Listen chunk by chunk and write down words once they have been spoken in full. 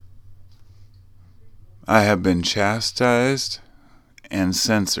I have been chastised and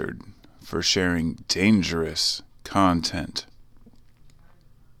censored for sharing dangerous content.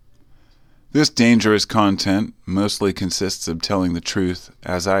 This dangerous content mostly consists of telling the truth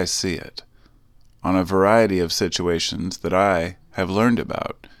as I see it, on a variety of situations that I have learned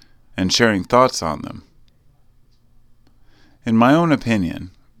about, and sharing thoughts on them. In my own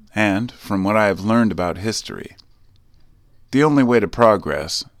opinion, and from what I have learned about history, the only way to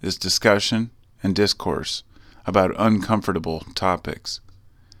progress is discussion and discourse about uncomfortable topics.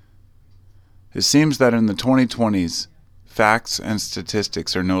 It seems that in the 2020s, facts and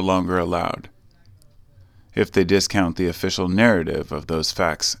statistics are no longer allowed, if they discount the official narrative of those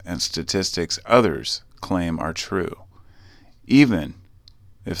facts and statistics others claim are true, even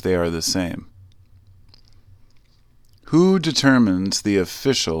if they are the same. Who determines the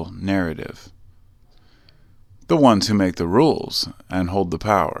official narrative? The ones who make the rules and hold the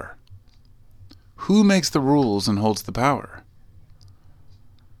power. Who makes the rules and holds the power?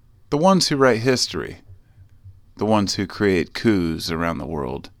 The ones who write history. The ones who create coups around the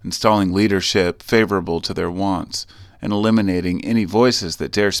world, installing leadership favorable to their wants and eliminating any voices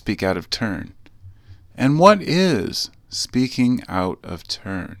that dare speak out of turn. And what is speaking out of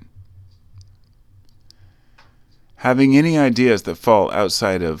turn? Having any ideas that fall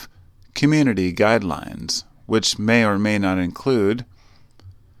outside of community guidelines, which may or may not include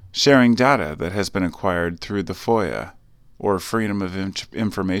sharing data that has been acquired through the FOIA or Freedom of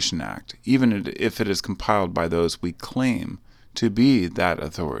Information Act, even if it is compiled by those we claim to be that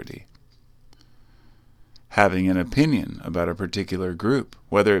authority. Having an opinion about a particular group,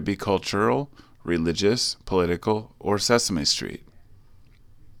 whether it be cultural, religious, political, or Sesame Street.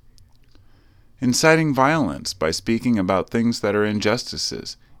 Inciting violence by speaking about things that are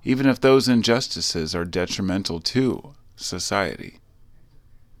injustices, even if those injustices are detrimental to society.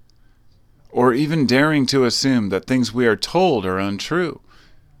 Or even daring to assume that things we are told are untrue,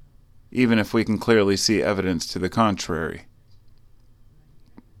 even if we can clearly see evidence to the contrary.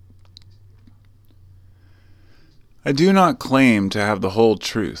 I do not claim to have the whole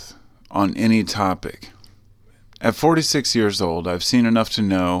truth on any topic. At 46 years old, I've seen enough to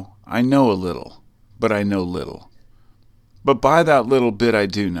know I know a little, but I know little. But by that little bit I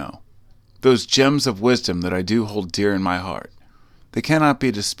do know, those gems of wisdom that I do hold dear in my heart, they cannot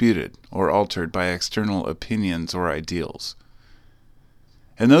be disputed or altered by external opinions or ideals.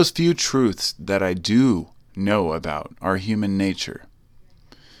 And those few truths that I do know about are human nature.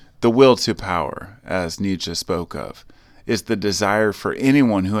 The will to power, as Nietzsche spoke of, is the desire for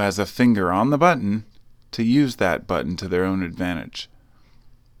anyone who has a finger on the button to use that button to their own advantage.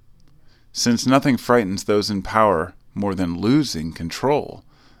 Since nothing frightens those in power more than losing control,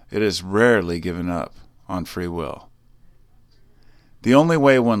 it is rarely given up on free will. The only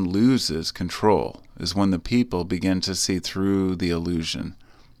way one loses control is when the people begin to see through the illusion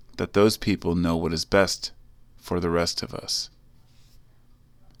that those people know what is best for the rest of us.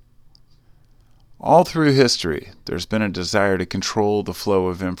 All through history, there's been a desire to control the flow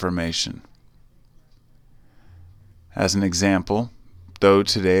of information. As an example, though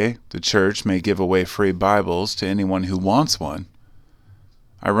today the church may give away free Bibles to anyone who wants one,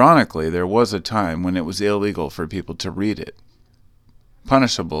 ironically, there was a time when it was illegal for people to read it,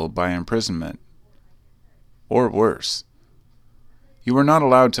 punishable by imprisonment, or worse. You were not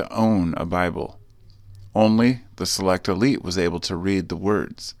allowed to own a Bible. Only the select elite was able to read the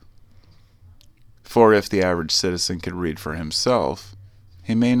words. For if the average citizen could read for himself,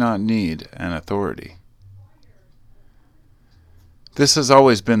 he may not need an authority. This has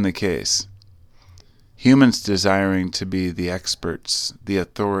always been the case. Humans desiring to be the experts, the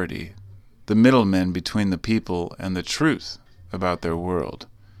authority, the middlemen between the people and the truth about their world.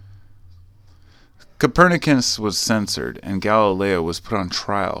 Copernicus was censored and Galileo was put on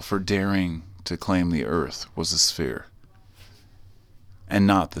trial for daring to claim the earth was a sphere and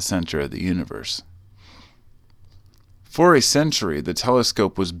not the center of the universe. For a century, the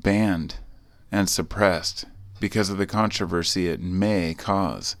telescope was banned and suppressed because of the controversy it may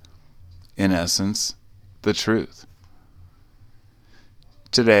cause. In essence, the truth.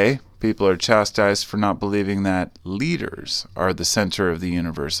 Today, people are chastised for not believing that leaders are the center of the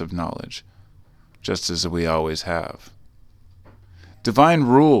universe of knowledge, just as we always have. Divine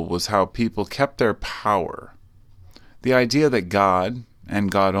rule was how people kept their power. The idea that God, and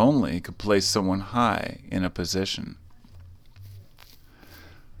God only, could place someone high in a position.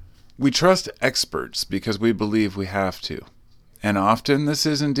 We trust experts because we believe we have to, and often this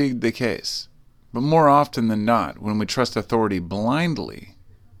is indeed the case. But more often than not, when we trust authority blindly,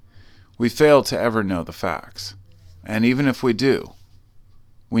 we fail to ever know the facts. And even if we do,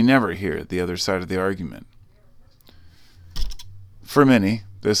 We never hear the other side of the argument. For many,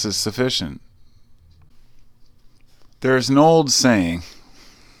 this is sufficient. There is an old saying,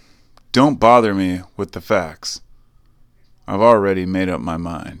 "Don't bother me with the facts. I've already made up my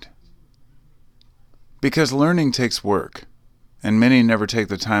mind." Because learning takes work, and many never take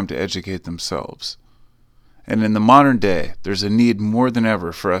the time to educate themselves. And in the modern day, there's a need more than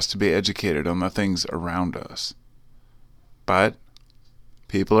ever for us to be educated on the things around us. But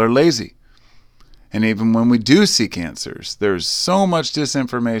people are lazy. And even when we do seek answers, there's so much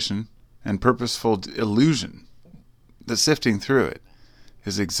disinformation and purposeful illusion that sifting through it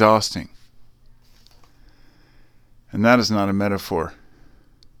is exhausting. And that is not a metaphor.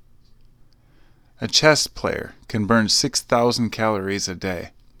 A chess player can burn 6,000 calories a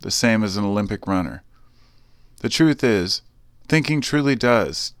day, the same as an Olympic runner. The truth is, thinking truly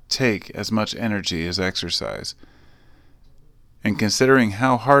does take as much energy as exercise. And considering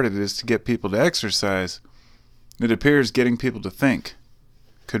how hard it is to get people to exercise, it appears getting people to think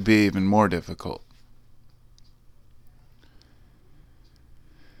could be even more difficult.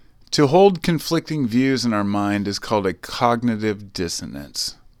 To hold conflicting views in our mind is called a cognitive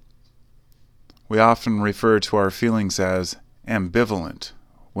dissonance. We often refer to our feelings as ambivalent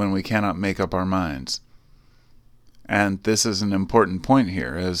when we cannot make up our minds. And this is an important point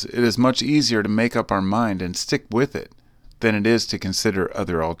here, as it is much easier to make up our mind and stick with it than it is to consider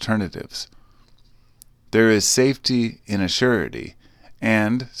other alternatives. There is safety in a surety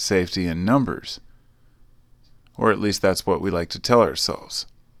and safety in numbers, or at least that's what we like to tell ourselves.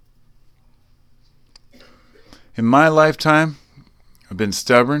 In my lifetime, I've been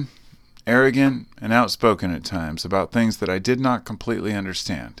stubborn, arrogant, and outspoken at times about things that I did not completely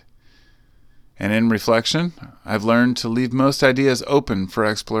understand. And in reflection, I've learned to leave most ideas open for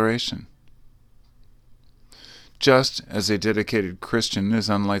exploration. Just as a dedicated Christian is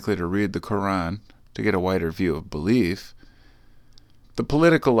unlikely to read the Quran to get a wider view of belief, the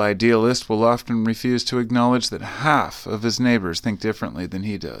political idealist will often refuse to acknowledge that half of his neighbors think differently than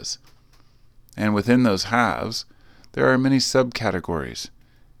he does. And within those halves, there are many subcategories,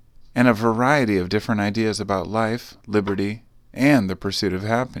 and a variety of different ideas about life, liberty, and the pursuit of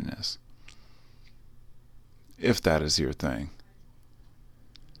happiness. If that is your thing.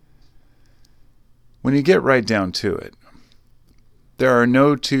 When you get right down to it, there are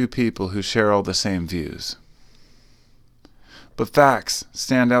no two people who share all the same views. But facts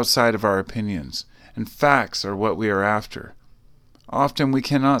stand outside of our opinions, and facts are what we are after. Often we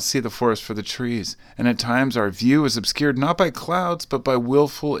cannot see the forest for the trees, and at times our view is obscured not by clouds, but by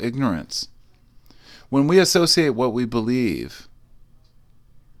willful ignorance. When we associate what we believe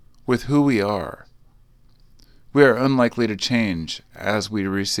with who we are unlikely to change as we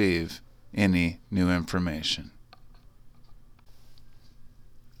receive any new information.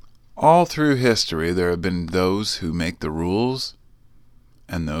 All through history, there have been those who make the rules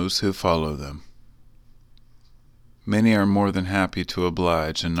and those who follow them. Many are more than happy to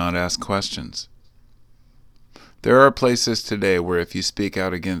oblige and not ask questions. There are places today where if you speak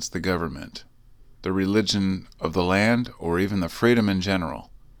out against the government, the religion of the land, or even the freedom in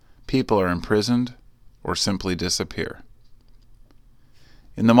general, people are imprisoned or simply disappear.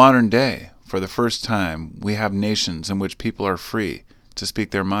 In the modern day, for the first time, we have nations in which people are free to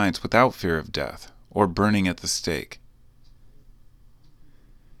speak their minds without fear of death or burning at the stake.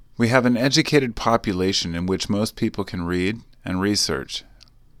 We have an educated population in which most people can read and research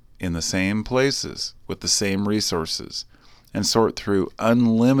in the same places with the same resources and sort through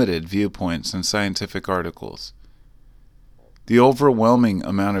unlimited viewpoints and scientific articles. The overwhelming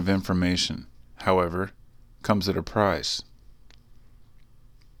amount of information, however, comes at a price.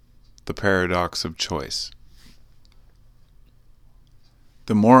 The paradox of choice.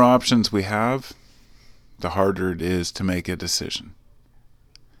 The more options we have, the harder it is to make a decision.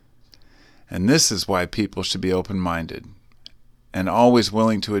 And this is why people should be open-minded and always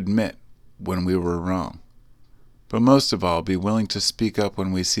willing to admit when we were wrong. But most of all, be willing to speak up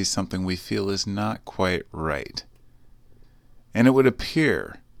when we see something we feel is not quite right. And it would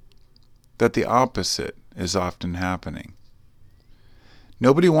appear that the opposite is often happening.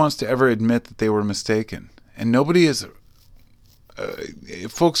 Nobody wants to ever admit that they were mistaken. And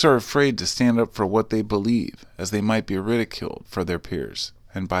folks are afraid to stand up for what they believe, as they might be ridiculed for their peers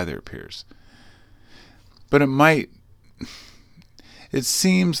and by their peers. But it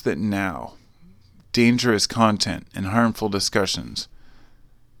seems that now, dangerous content and harmful discussions,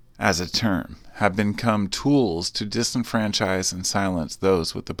 as a term, have become tools to disenfranchise and silence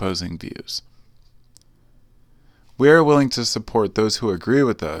those with opposing views. We are willing to support those who agree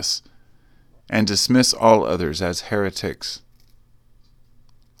with us and dismiss all others as heretics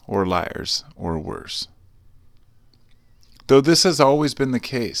or liars, or worse. Though this has always been the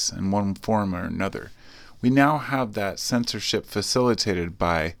case in one form or another, we now have that censorship facilitated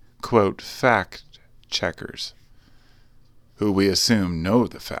by, quote, fact checkers, who we assume know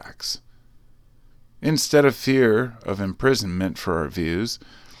the facts. Instead of fear of imprisonment for our views,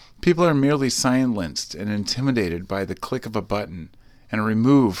 people are merely silenced and intimidated by the click of a button and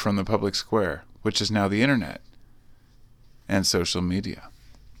removed from the public square, which is now the internet and social media.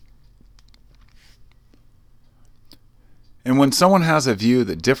 And when someone has a view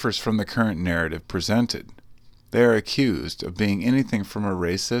that differs from the current narrative presented, they are accused of being anything from a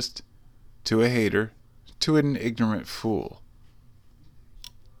racist to a hater to an ignorant fool,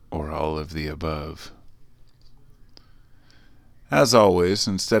 or all of the above. As always,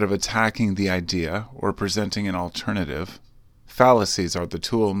 instead of attacking the idea or presenting an alternative, fallacies are the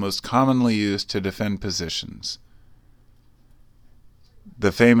tool most commonly used to defend positions.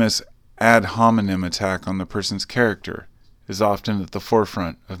 The famous ad hominem attack on the person's character is often at the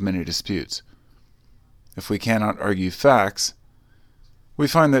forefront of many disputes. If we cannot argue facts, we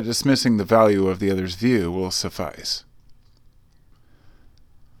find that dismissing the value of the other's view will suffice.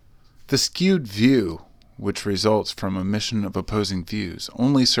 The skewed view, which results from a mission of opposing views,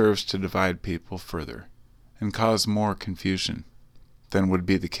 only serves to divide people further and cause more confusion than would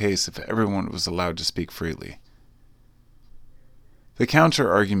be the case if everyone was allowed to speak freely. The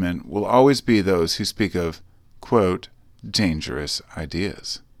counter-argument will always be those who speak of, quote, dangerous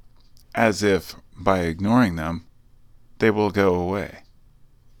ideas, as if, by ignoring them, they will go away.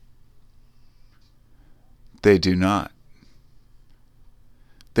 They do not.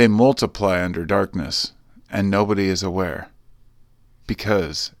 They multiply under darkness, and nobody is aware,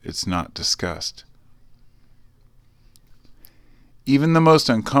 because it's not discussed. Even the most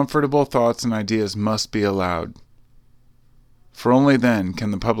uncomfortable thoughts and ideas must be allowed, for only then can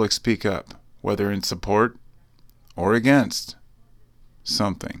the public speak up, whether in support or against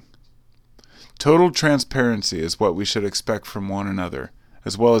something. Total transparency is what we should expect from one another,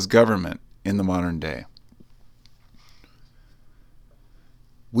 as well as government in the modern day.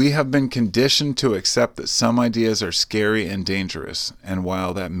 We have been conditioned to accept that some ideas are scary and dangerous, and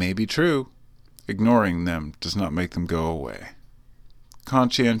while that may be true, ignoring them does not make them go away.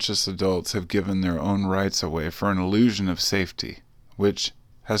 Conscientious adults have given their own rights away for an illusion of safety, which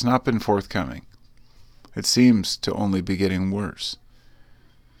has not been forthcoming. It seems to only be getting worse.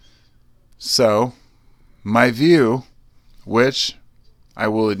 So, my view, which I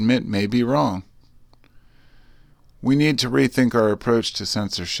will admit may be wrong, we need to rethink our approach to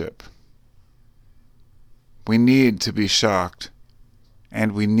censorship. We need to be shocked,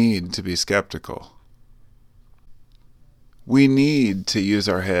 and we need to be skeptical. We need to use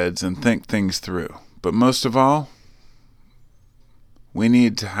our heads and think things through, but most of all, we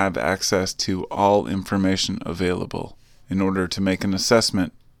need to have access to all information available in order to make an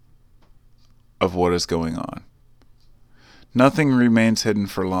assessment of what is going on. Nothing remains hidden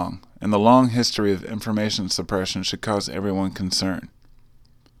for long, and the long history of information suppression should cause everyone concern.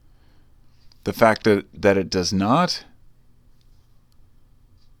 The fact that it does not,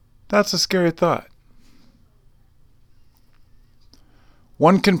 that's a scary thought.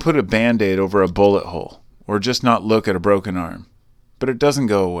 One can put a Band-Aid over a bullet hole, or just not look at a broken arm, but it doesn't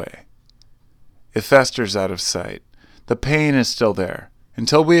go away. It festers out of sight. The pain is still there.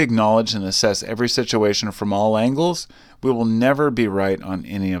 Until we acknowledge and assess every situation from all angles, we will never be right on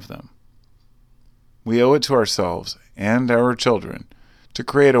any of them. We owe it to ourselves and our children to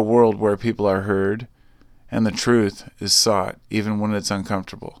create a world where people are heard and the truth is sought even when it's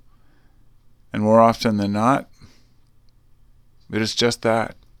uncomfortable. And more often than not, it is just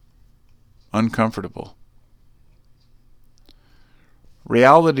that, uncomfortable.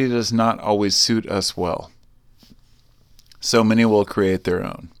 Reality does not always suit us well. So many will create their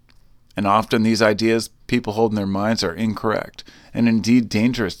own. And often these ideas people hold in their minds are incorrect and indeed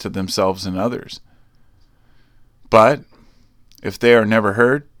dangerous to themselves and others. But if they are never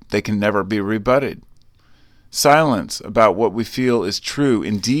heard, they can never be rebutted. Silence about what we feel is true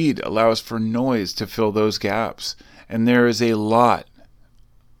indeed allows for noise to fill those gaps, and there is a lot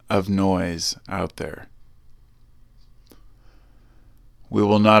of noise out there. We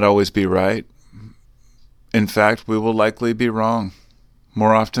will not always be right. In fact, we will likely be wrong,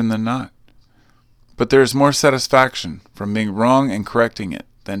 more often than not. But there is more satisfaction from being wrong and correcting it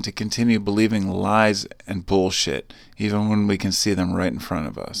than to continue believing lies and bullshit, even when we can see them right in front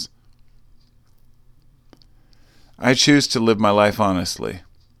of us. I choose to live my life honestly,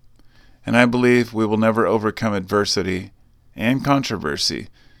 and I believe we will never overcome adversity and controversy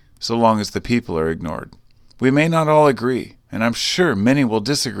so long as the people are ignored. We may not all agree, And I'm sure many will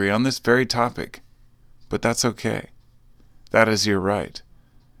disagree on this very topic. But that's okay. That is your right,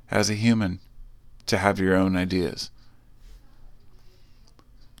 as a human, to have your own ideas.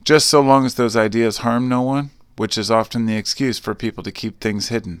 Just so long as those ideas harm no one, which is often the excuse for people to keep things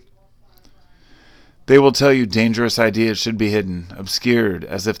hidden. They will tell you dangerous ideas should be hidden, obscured,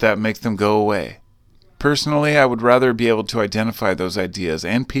 as if that makes them go away. Personally, I would rather be able to identify those ideas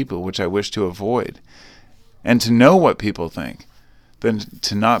and people which I wish to avoid, and to know what people think, than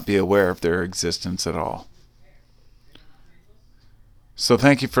to not be aware of their existence at all. So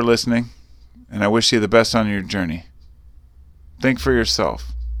thank you for listening, and I wish you the best on your journey. Think for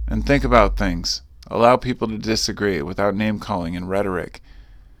yourself, and think about things. Allow people to disagree without name-calling and rhetoric,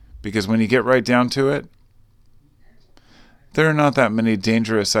 because when you get right down to it, there are not that many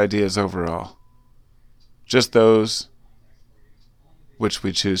dangerous ideas overall. Just those which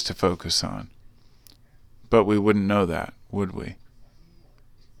we choose to focus on. But we wouldn't know that, would we?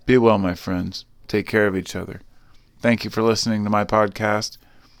 Be well, my friends. Take care of each other. Thank you for listening to my podcast.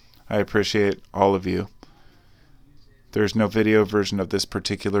 I appreciate all of you. There's no video version of this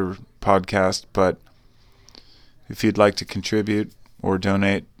particular podcast, but if you'd like to contribute or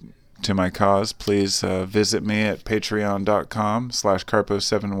donate to my cause, please visit me at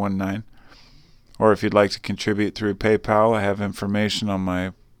patreon.com/carpo719. Or if you'd like to contribute through PayPal, I have information on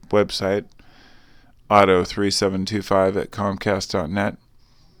my website, auto3725@comcast.net.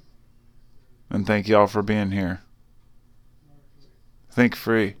 And thank you all for being here. Think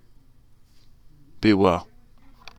free. Be well.